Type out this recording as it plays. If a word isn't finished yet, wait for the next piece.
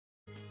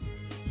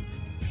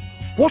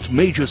What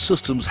major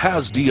systems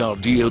has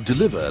DRDO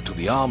delivered to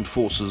the armed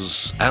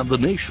forces and the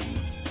nation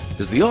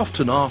is the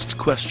often asked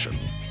question.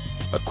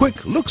 A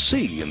quick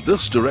look-see in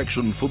this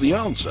direction for the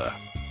answer.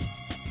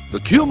 The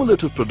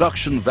cumulative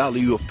production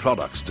value of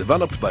products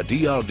developed by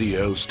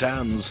DRDO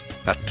stands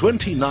at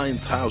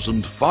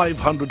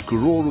 29,500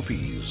 crore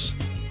rupees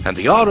and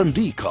the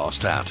R&D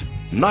cost at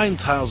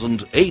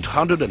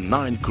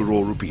 9,809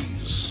 crore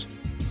rupees.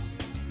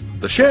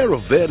 The share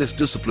of various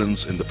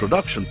disciplines in the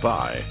production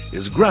pie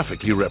is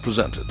graphically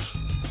represented.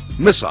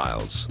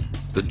 Missiles,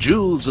 the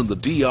jewels in the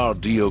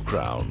DRDO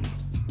crown.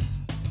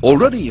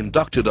 Already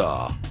inducted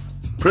are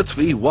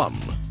Prithvi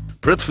 1,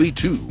 Prithvi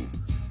 2,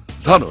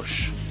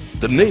 Dhanush,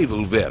 the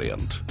naval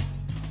variant,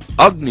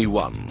 Agni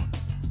 1,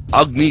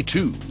 Agni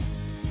 2,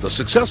 the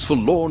successful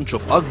launch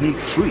of Agni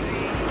 3,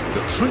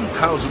 the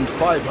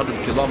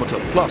 3,500 kilometer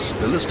plus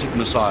ballistic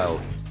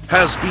missile,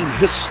 has been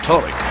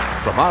historic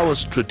from our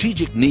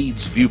strategic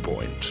needs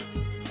viewpoint.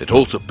 It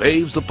also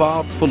paves the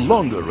path for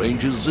longer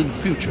ranges in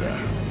future.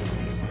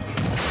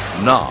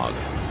 Nag,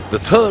 the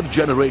third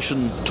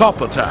generation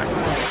top attack,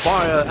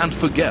 fire and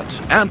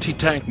forget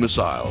anti-tank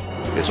missile,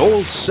 is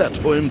all set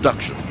for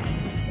induction.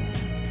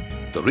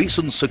 The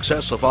recent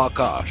success of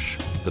Akash,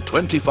 the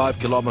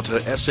 25-kilometer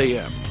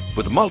SAM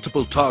with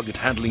multiple target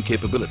handling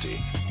capability,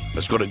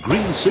 has got a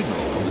green signal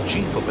from the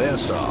Chief of Air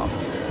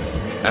Staff.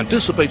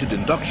 Anticipated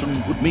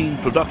induction would mean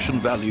production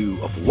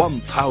value of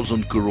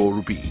 1,000 crore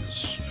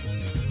rupees.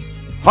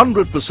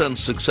 100%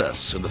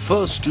 success in the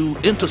first two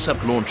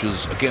intercept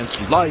launches against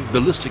live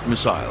ballistic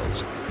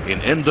missiles in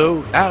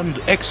endo and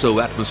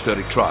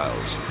exo-atmospheric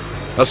trials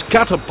has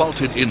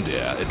catapulted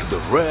India into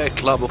the rare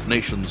club of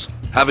nations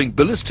having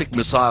ballistic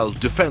missile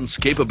defense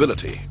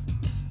capability.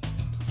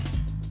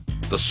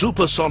 The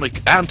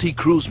supersonic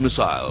anti-cruise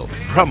missile,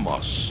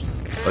 BrahMos,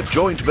 a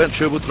joint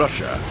venture with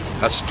Russia,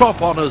 has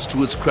top honors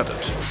to its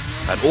credit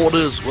and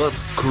orders worth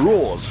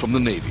crores from the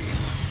Navy.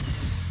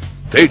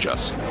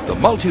 Tejas, the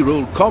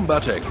multi-role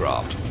combat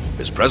aircraft,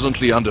 is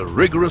presently under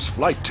rigorous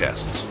flight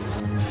tests.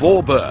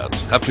 4 birds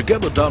have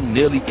together done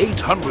nearly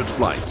 800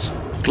 flights,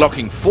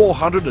 clocking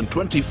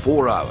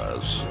 424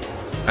 hours.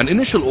 An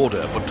initial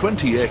order for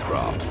 20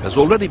 aircraft has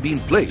already been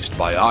placed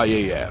by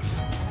IAF.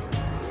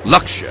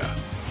 Lakshya,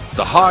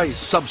 the high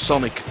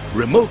subsonic,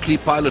 remotely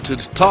piloted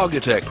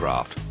target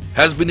aircraft,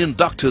 has been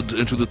inducted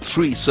into the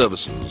 3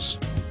 services.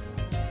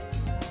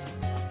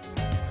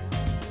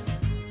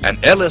 An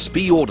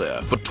LSP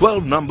order for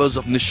 12 numbers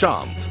of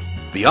Nishant,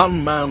 the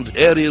unmanned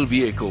aerial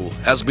vehicle,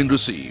 has been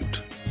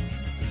received.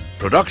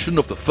 Production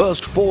of the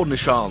first 4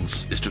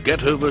 Nishants is to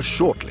get over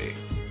shortly.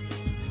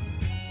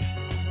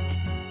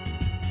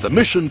 The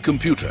mission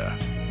computer,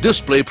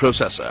 display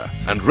processor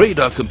and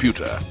radar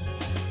computer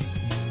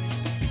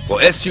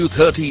for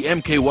Su-30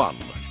 Mk1,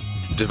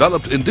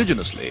 developed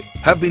indigenously,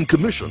 have been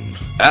commissioned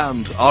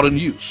and are in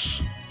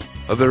use.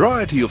 A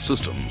variety of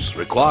systems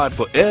required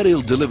for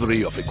aerial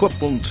delivery of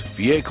equipment,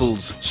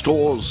 vehicles,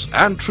 stores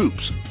and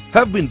troops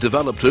have been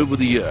developed over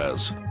the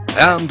years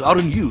and are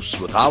in use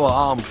with our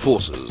armed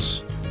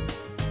forces.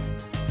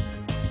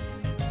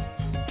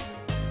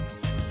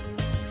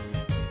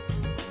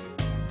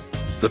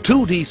 The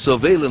 2D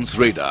surveillance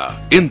radar,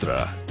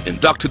 Indra,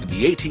 inducted in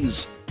the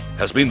 80s,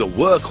 has been the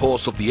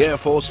workhorse of the Air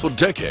Force for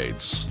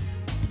decades.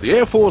 The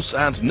Air Force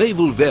and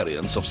naval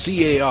variants of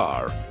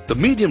CAR, the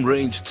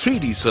medium-range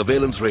 3D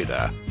surveillance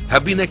radar,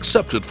 have been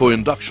accepted for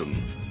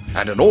induction,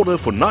 and an order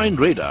for 9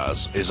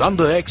 radars is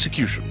under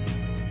execution.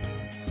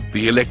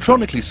 The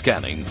electronically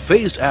scanning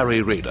phased array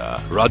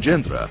radar,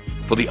 Rajendra,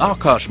 for the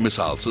Akash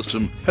missile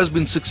system has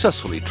been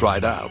successfully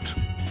tried out.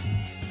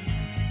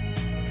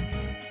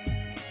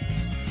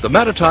 The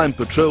Maritime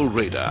Patrol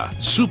Radar,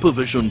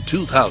 Supervision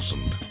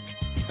 2000,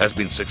 has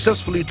been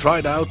successfully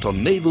tried out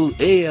on naval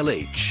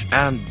ALH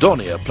and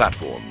Dornier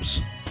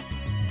platforms.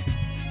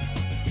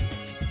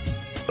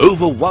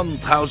 Over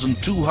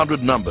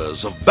 1,200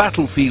 numbers of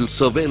battlefield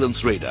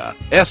surveillance radar,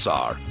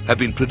 SR, have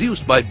been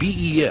produced by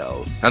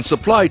BEL and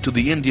supplied to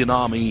the Indian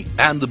Army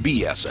and the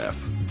BSF.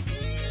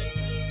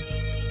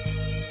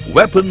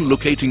 Weapon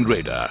locating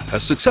radar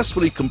has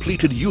successfully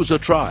completed user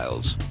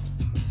trials.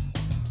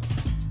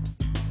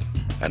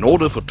 An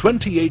order for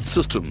 28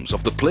 systems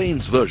of the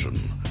planes version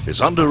is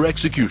under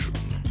execution.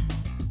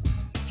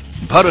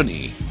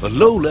 Bharani, a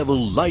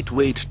low-level,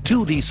 lightweight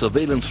 2D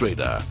surveillance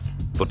radar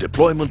for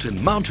deployment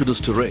in mountainous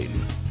terrain,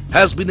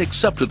 has been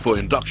accepted for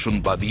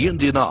induction by the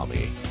Indian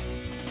Army.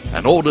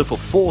 An order for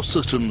 4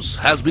 systems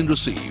has been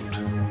received.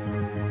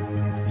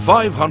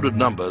 500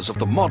 numbers of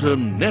the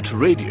modern net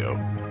radio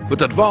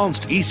with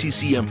advanced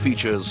ECCM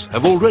features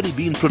have already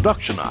been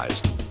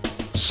productionized.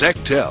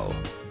 SecTel,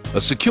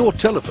 a secure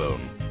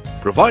telephone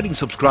providing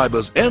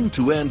subscribers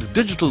end-to-end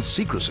digital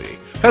secrecy,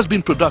 has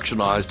been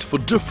productionized for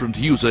different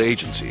user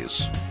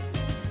agencies.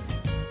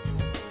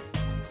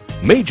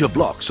 Major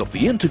blocks of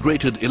the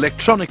integrated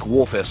electronic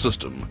warfare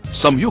system,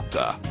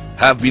 Samyukta,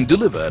 have been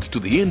delivered to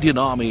the Indian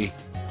Army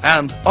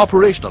and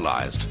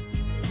operationalized.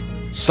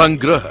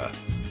 Sangraha,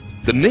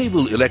 the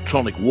naval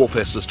electronic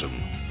warfare system,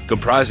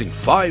 comprising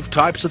 5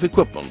 types of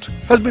equipment,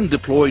 has been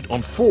deployed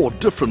on 4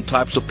 different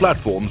types of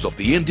platforms of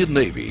the Indian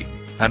Navy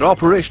and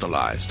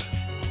operationalized.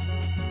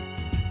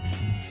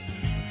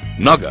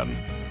 Nagan,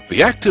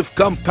 the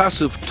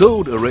active-cum-passive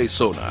towed array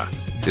sonar,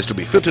 is to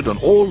be fitted on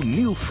all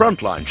new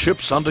frontline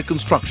ships under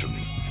construction.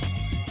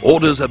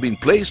 Orders have been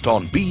placed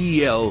on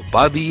BEL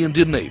by the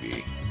Indian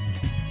Navy.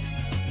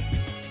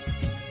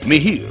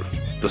 Mihir,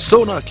 the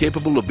sonar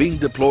capable of being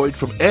deployed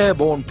from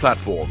airborne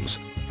platforms,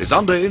 is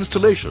under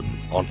installation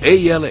on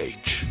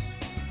ALH.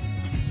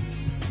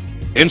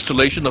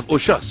 Installation of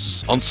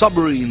Ushas on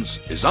submarines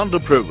is under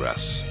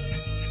progress.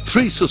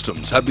 3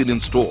 systems have been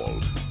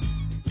installed.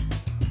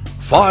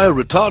 Fire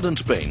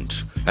retardant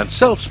paint and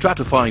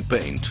self-stratifying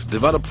paint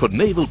developed for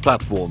naval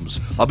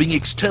platforms are being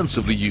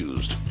extensively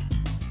used.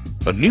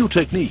 A new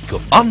technique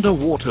of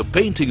underwater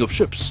painting of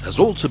ships has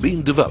also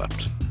been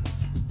developed.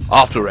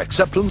 After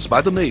acceptance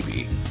by the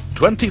Navy,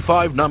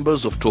 25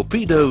 numbers of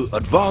torpedo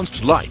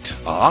advanced light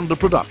are under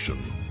production.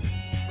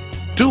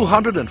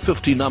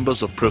 250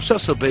 numbers of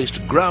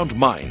processor-based ground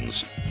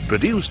mines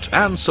produced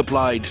and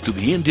supplied to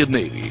the Indian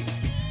Navy.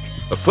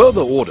 A further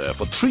order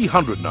for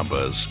 300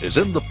 numbers is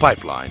in the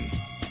pipeline.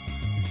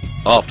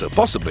 After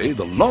possibly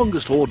the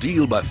longest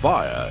ordeal by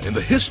fire in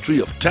the history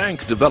of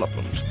tank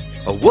development,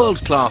 a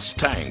world-class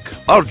tank,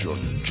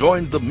 Arjun,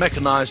 joined the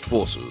mechanized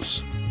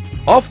forces.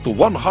 Of the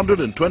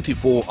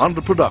 124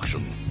 under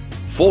production,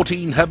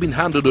 14 have been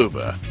handed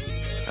over,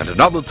 and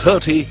another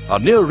 30 are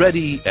near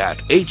ready at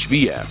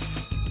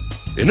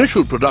HVF.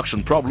 Initial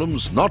production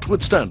problems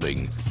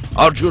notwithstanding,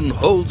 Arjun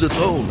holds its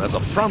own as a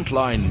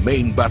frontline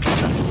main battle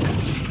tank.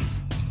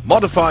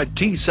 Modified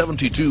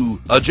T-72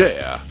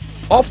 Ajaya.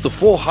 Of the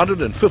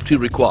 450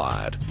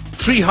 required,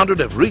 300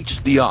 have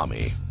reached the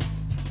Army.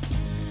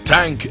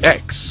 Tank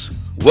X,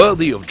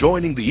 worthy of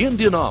joining the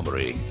Indian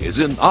Armory, is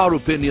in our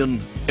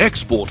opinion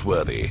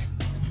export-worthy.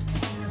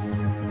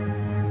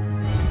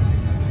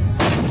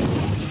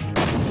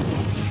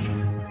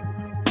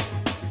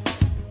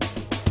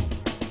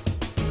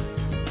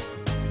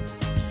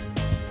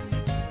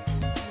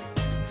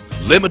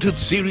 Limited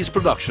series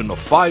production of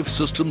 5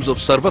 systems of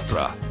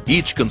Sarvatra,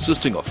 each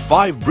consisting of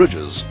 5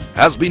 bridges,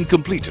 has been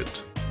completed.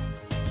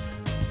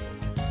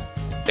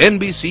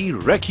 NBC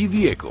Recce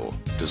vehicle,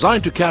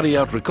 designed to carry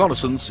out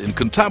reconnaissance in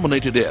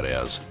contaminated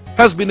areas,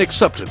 has been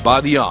accepted by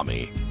the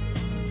Army.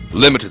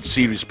 Limited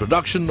series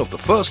production of the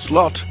first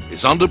lot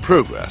is under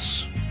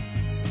progress.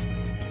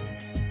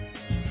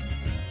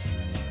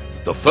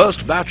 The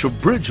first batch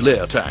of bridge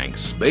layer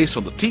tanks based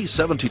on the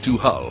T-72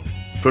 hull,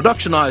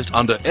 productionized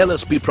under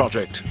LSP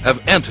project,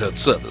 have entered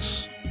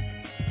service.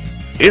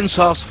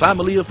 INSA's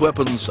family of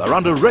weapons are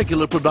under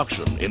regular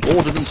production in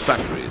ordnance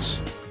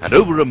factories, and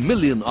over 1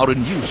 million are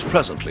in use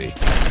presently.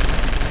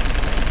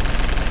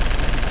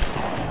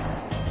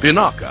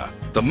 Pinaka,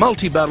 the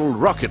multi-barrel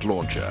rocket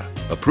launcher,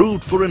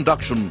 approved for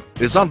induction,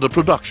 is under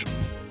production.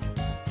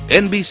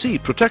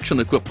 NBC protection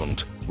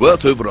equipment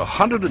worth over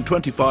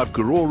 125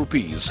 crore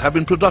rupees have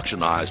been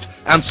productionized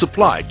and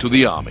supplied to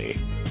the Army.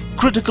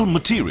 Critical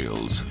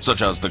materials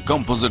such as the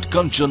composite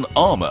Kanchan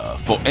armor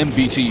for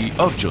MBT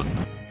Arjun,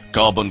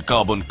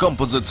 carbon-carbon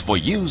composites for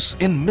use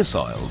in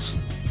missiles,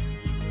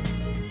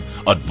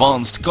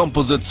 advanced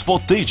composites for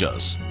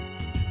Tejas,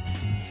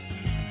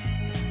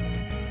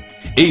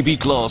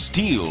 AB-class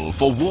steel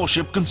for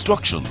warship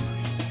construction,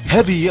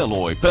 heavy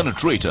alloy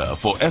penetrator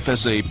for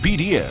FSA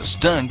PDS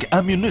tank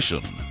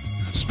ammunition,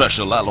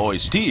 special alloy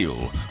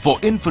steel for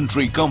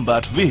infantry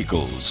combat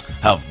vehicles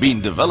have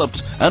been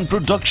developed and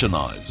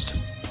productionized.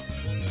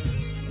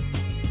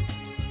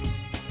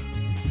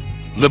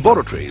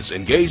 Laboratories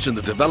engaged in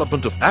the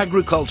development of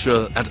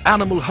agriculture and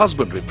animal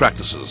husbandry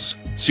practices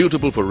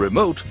suitable for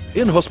remote,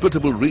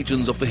 inhospitable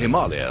regions of the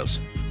Himalayas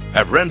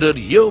have rendered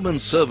yeoman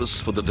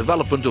service for the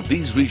development of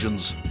these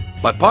regions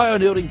by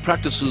pioneering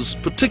practices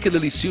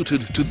particularly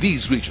suited to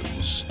these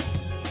regions.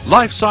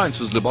 Life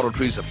sciences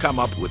laboratories have come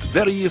up with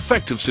very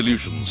effective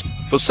solutions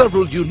for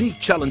several unique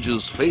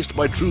challenges faced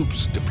by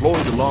troops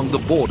deployed along the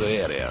border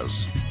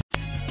areas.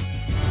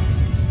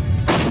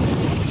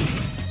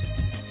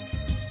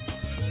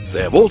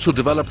 They have also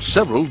developed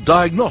several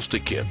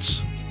diagnostic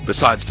kits,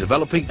 besides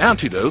developing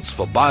antidotes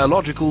for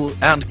biological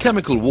and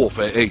chemical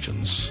warfare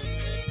agents.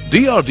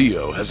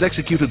 DRDO has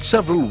executed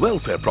several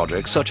welfare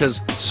projects such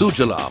as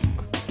Sujalam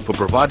for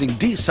providing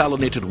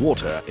desalinated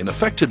water in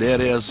affected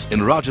areas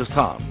in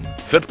Rajasthan,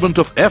 fitment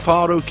of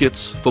FRO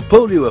kits for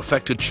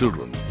polio-affected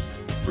children,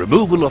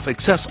 removal of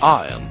excess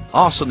iron,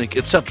 arsenic,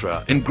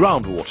 etc. in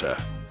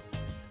groundwater.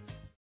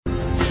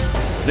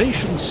 The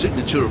nation's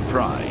signature of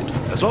pride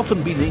has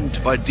often been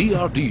inked by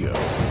DRDO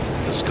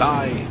in the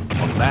sky,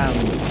 on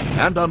land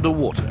and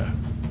underwater.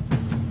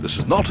 This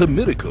is not a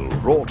miracle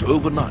wrought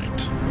overnight,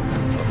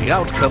 but the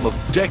outcome of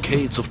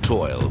decades of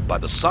toil by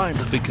the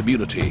scientific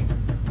community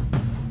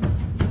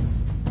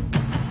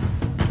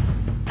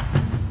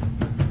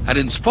and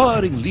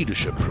inspiring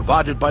leadership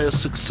provided by a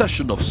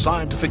succession of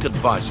scientific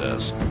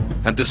advisors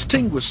and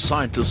distinguished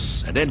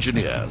scientists and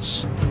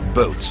engineers,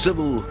 both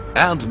civil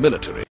and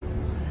military.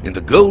 In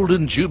the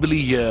golden jubilee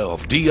year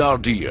of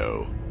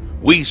DRDO,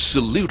 we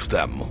salute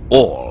them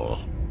all.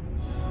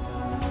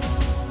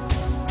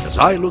 As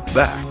I look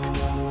back,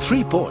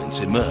 3 points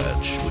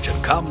emerge which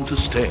have come to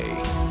stay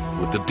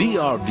with the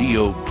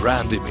DRDO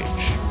brand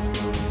image.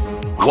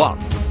 1.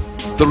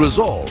 The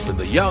resolve in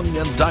the young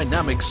and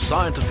dynamic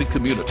scientific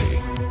community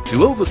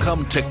to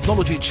overcome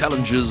technology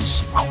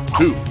challenges.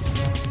 2.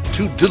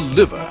 To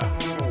deliver,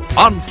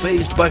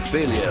 unfazed by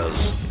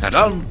failures and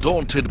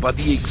undaunted by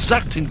the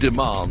exacting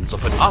demands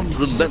of an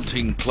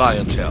unrelenting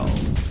clientele.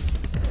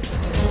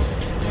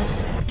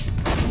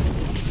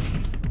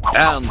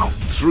 And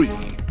 3.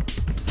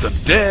 The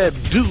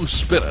dare-do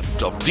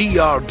spirit of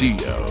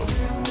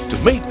DRDO to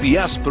make the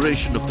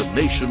aspiration of the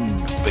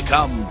nation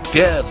become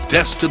their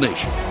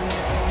destination.